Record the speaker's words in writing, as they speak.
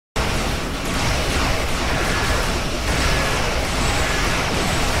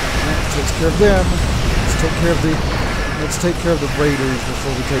takes care of them. Let's take care of the raiders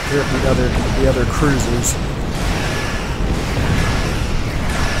before we take care of the other cruisers.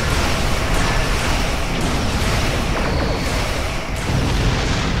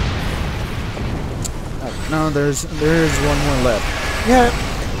 Oh, no, there is one more left. Yeah,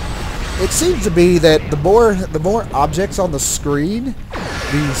 it seems to be that the more objects on the screen,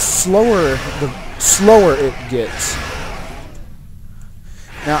 the slower it gets.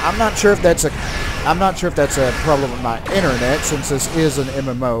 Now, I'm not sure if that's a problem with my internet, since this is an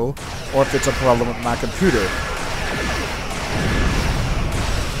MMO, or if it's a problem with my computer.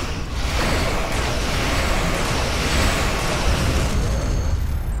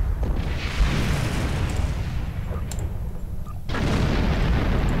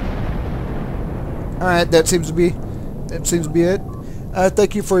 Alright, that seems to be it.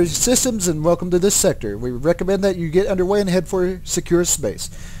 Thank you for your systems and welcome to this sector. We recommend that you get underway and head for secure space.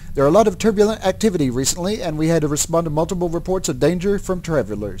 There are a lot of turbulent activity recently, and we had to respond to multiple reports of danger from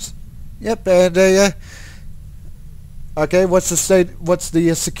travelers. Yep, and okay, what's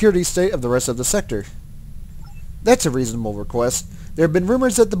the security state of the rest of the sector? That's a reasonable request. There have been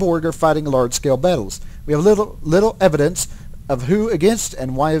rumors that the Borg are fighting large-scale battles. We have little evidence of who against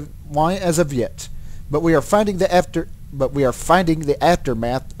and why as of yet. But we are finding the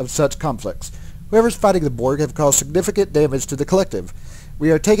aftermath of such conflicts. Whoever's fighting the Borg have caused significant damage to the collective.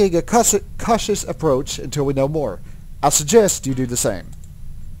 We are taking a cautious approach until we know more. I suggest you do the same.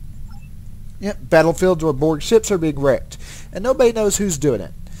 Yep, battlefields where Borg ships are being wrecked, and nobody knows who's doing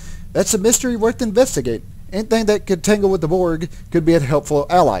it. That's a mystery worth investigating. Anything that could tangle with the Borg could be a helpful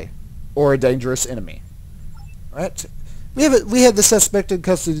ally, or a dangerous enemy. Right? We have the suspect in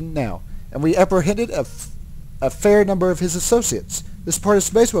custody now, and we apprehended a fair number of his associates. This part of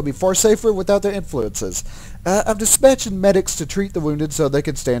space will be far safer without their influences. I'm dispatching medics to treat the wounded so they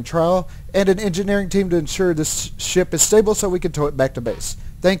can stand trial, and an engineering team to ensure this ship is stable so we can tow it back to base.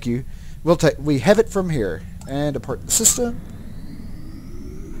 Thank you. We have it from here. And depart the system.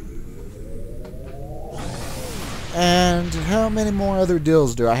 And how many more other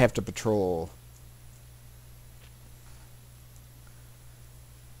deals do I have to patrol?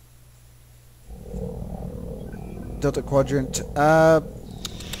 Delta Quadrant. Not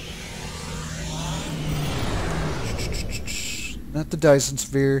the Dyson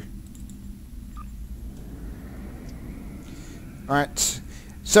Sphere. Alright.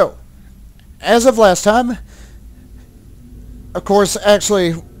 So, as of last time, of course,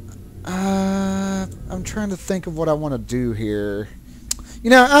 actually, I'm trying to think of what I want to do here.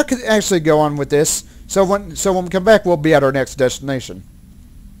 You know, I could actually go on with this. So when we come back, we'll be at our next destination.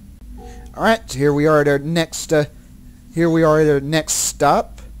 Alright, here we are at our next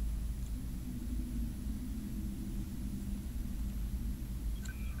stop.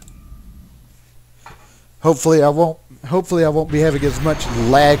 Hopefully I won't be having as much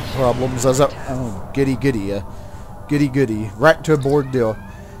lag problems as goody, right to a Borg deal.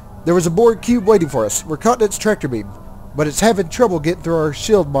 There was a Borg cube waiting for us. We're caught in its tractor beam, but it's having trouble getting through our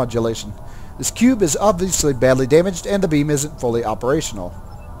shield modulation. This cube is obviously badly damaged and the beam isn't fully operational.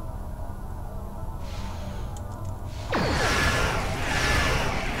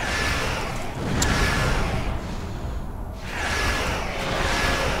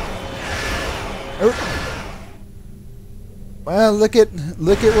 Oh. Well, look at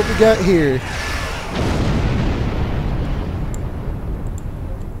what we got here.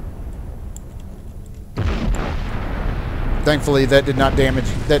 Thankfully, that did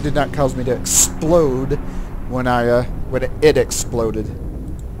not cause me to explode when it exploded.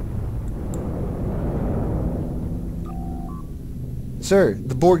 Sir,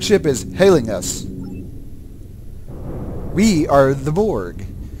 the Borg ship is hailing us. We are the Borg.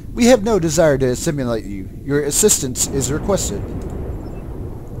 We have no desire to assimilate you. Your assistance is requested.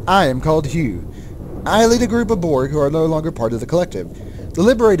 I am called Hugh. I lead a group of Borg who are no longer part of the collective. The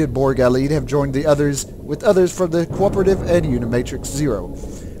liberated Borg I lead have joined the others from the Cooperative and Unimatrix Zero.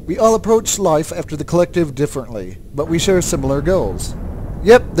 We all approach life after the collective differently, but we share similar goals.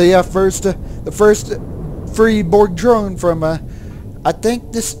 Yep, the first free Borg drone from I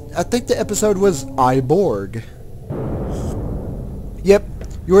think the episode was Borg. Yep.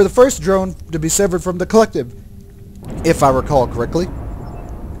 You were the first drone to be severed from the collective, if I recall correctly.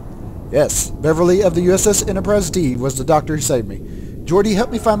 Yes, Beverly of the USS Enterprise D was the doctor who saved me. Geordi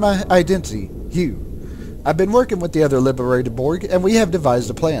helped me find my identity, Hugh. I've been working with the other liberated Borg, and we have devised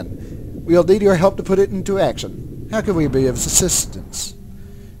a plan. We'll need your help to put it into action. How can we be of assistance?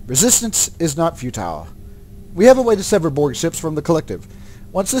 Resistance is not futile. We have a way to sever Borg ships from the collective.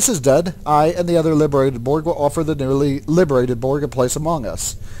 Once this is done, I and the other liberated Borg will offer the newly liberated Borg a place among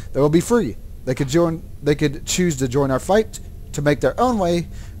us. They will be free. They could choose to join our fight, to make their own way,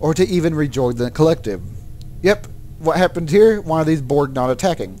 or to even rejoin the collective. Yep, what happened here? One of these Borg not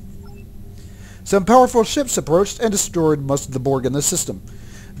attacking. Some powerful ships approached and destroyed most of the Borg in the system.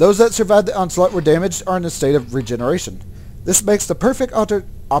 Those that survived the onslaught were damaged or in a state of regeneration. This makes the perfect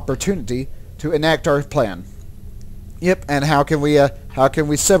opportunity to enact our plan. Yep, and how can we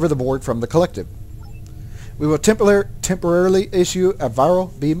sever the Borg from the collective? We will temporarily issue a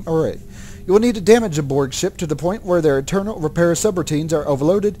viral beam array. You will need to damage a Borg ship to the point where their internal repair subroutines are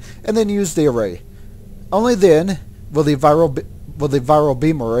overloaded, and then use the array. Only then will the viral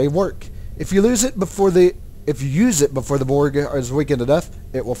beam array work. If you use it before the Borg is weakened enough,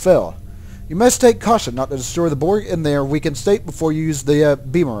 it will fail. You must take caution not to destroy the Borg in their weakened state before you use the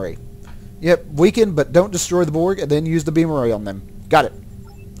beam array. Yep, weaken, but don't destroy the Borg, and then use the beam array on them. Got it.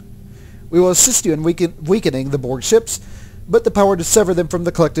 We will assist you in weakening the Borg ships, but the power to sever them from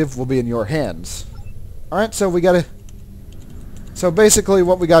the collective will be in your hands. Alright, so basically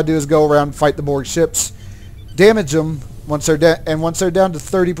what we gotta do is go around, fight the Borg ships, damage them once they're down to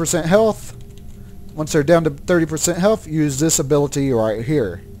 30% health. Once they're down to 30% health, use this ability right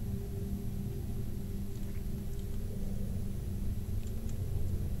here.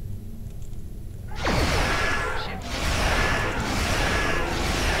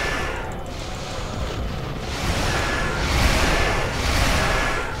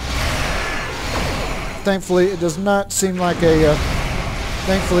 Thankfully, it does not seem like a.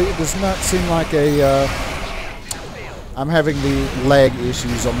 I'm having the lag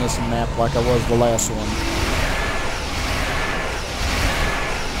issues on this map like I was the last one.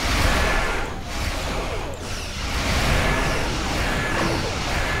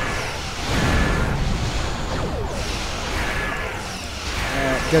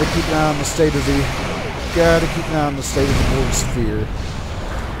 Gotta keep an eye on the state of the Borg sphere.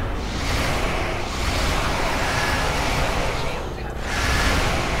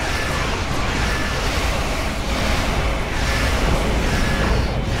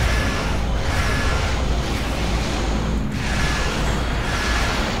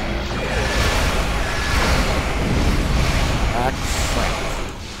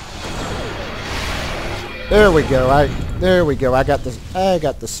 There we go. I got the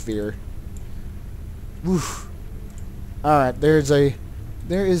sphere. Woof. All right. There is a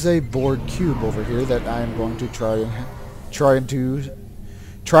Borg cube over here that I am going to try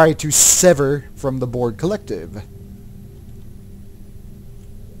to sever from the Borg collective.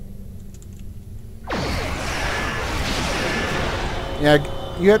 Yeah,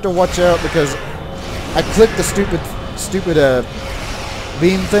 you have to watch out because I clicked the stupid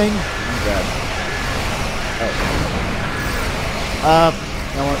beam thing. Oh god.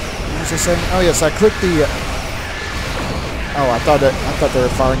 What was I saying? Oh yes, I clicked the. I thought they were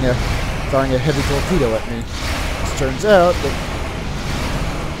firing a heavy torpedo at me. It turns out that.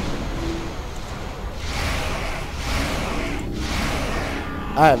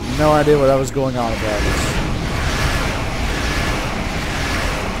 I have no idea what I was going on about this.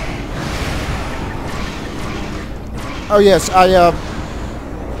 Oh yes,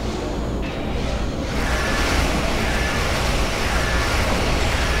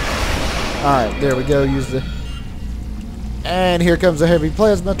 Alright, there we go, use the... And here comes a heavy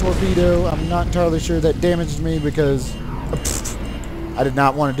plasma torpedo. I'm not entirely sure that damaged me because... I did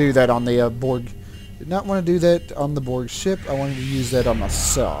not want to do that on the Borg... Did not want to do that on the Borg ship. I wanted to use that on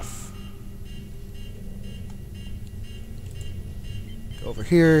myself. Go over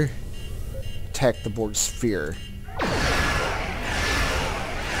here. Attack the Borg sphere.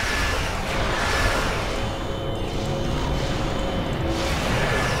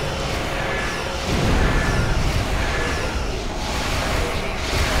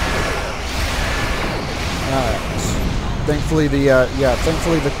 Thankfully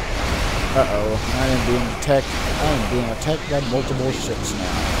uh-oh, I am being attacked by multiple ships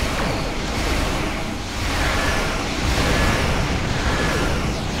now.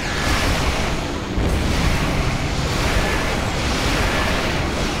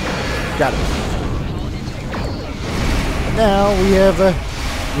 Got it. Now we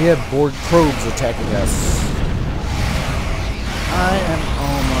have Borg probes attacking us. I am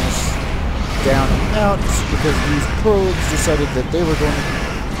almost down and out because these probes decided that they were going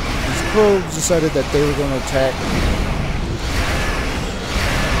to attack.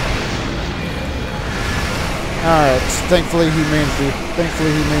 Alright, thankfully he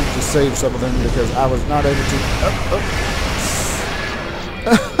managed to save some of them because I was not able to.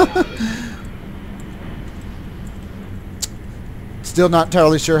 Still not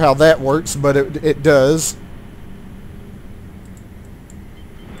entirely sure how that works, but it does.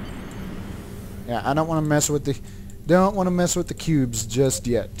 Yeah, I don't want to mess with the cubes just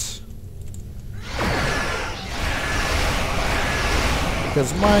yet.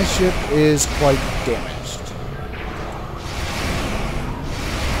 Because my ship is quite damaged.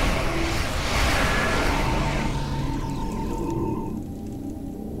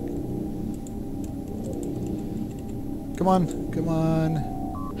 Come on, come on.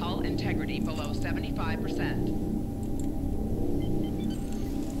 Hull integrity below 75%.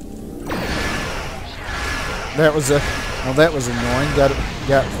 That was that was annoying. Got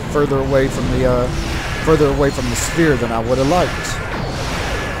further away from the sphere than I would have liked.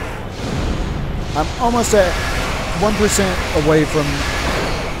 I'm almost at 1% away from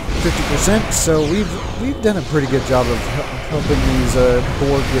 50%, so we've done a pretty good job of helping these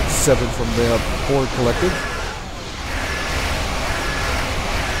Borg get severed from the Borg Collective.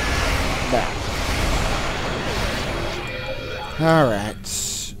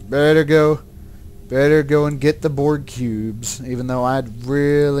 Alright, better go and get the Borg cubes, even though I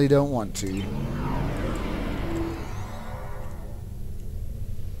really don't want to.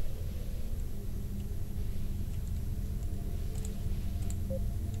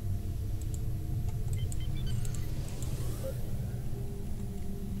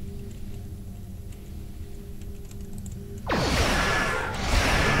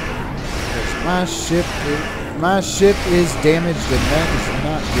 My ship is damaged, and that is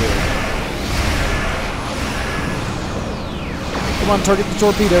not good. Come on, target the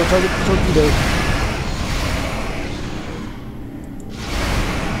torpedo, target the torpedo.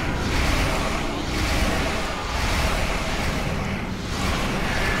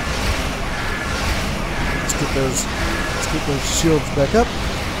 Let's get those shields back up.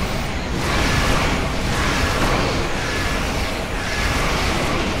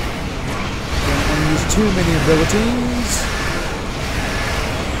 Too many abilities.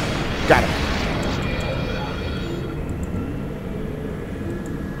 Got it.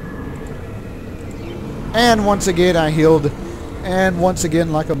 And once again I healed, and once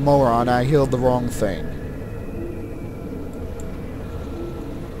again like a moron I healed the wrong thing.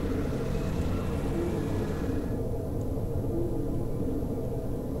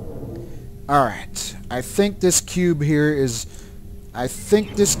 Alright, I think this cube here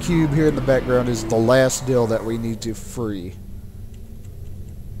in the background is the last deal that we need to free.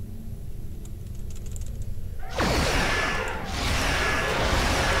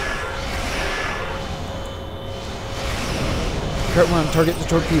 Come on, target the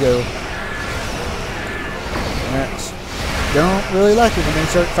torpedo. Don't really like it when they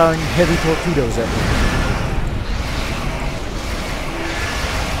start firing heavy torpedoes at me.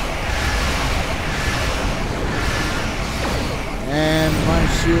 And my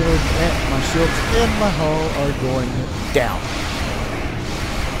shields and my hull are going down.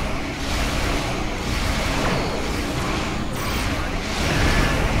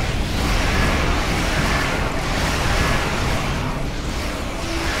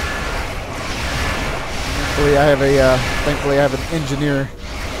 Thankfully I have an engineering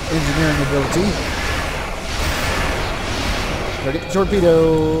ability. Target the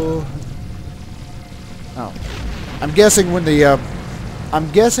torpedo. Oh. I'm guessing when the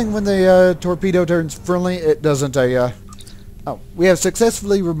torpedo turns friendly, it doesn't we have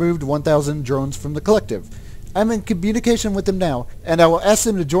successfully removed 1,000 drones from the collective. I'm in communication with them now, and I will ask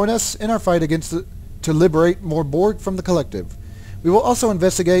them to join us in our fight to liberate more Borg from the collective. We will also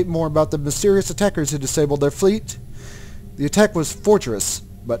investigate more about the mysterious attackers who disabled their fleet. The attack was fortuitous,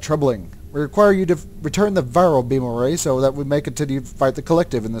 but troubling. We require you to return the viral beam array so that we may continue to fight the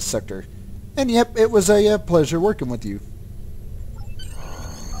collective in this sector. And yep, it was a pleasure working with you.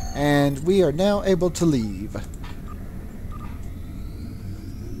 And we are now able to leave.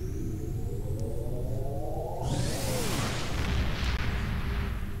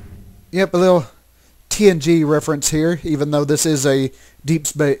 Yep, a little TNG reference here, even though this is a Deep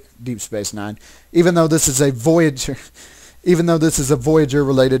Space Nine. Even though this is a Voyager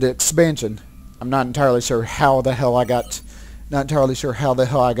related expansion. I'm not entirely sure how the hell I got a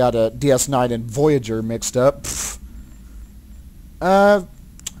DS9 and Voyager mixed up. Oh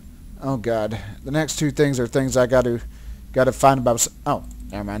god. The next two things are things I gotta find about. Oh,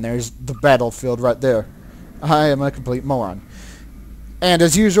 never mind. There's the battlefield right there. I am a complete moron. And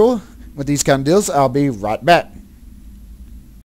as usual, with these kind of deals, I'll be right back.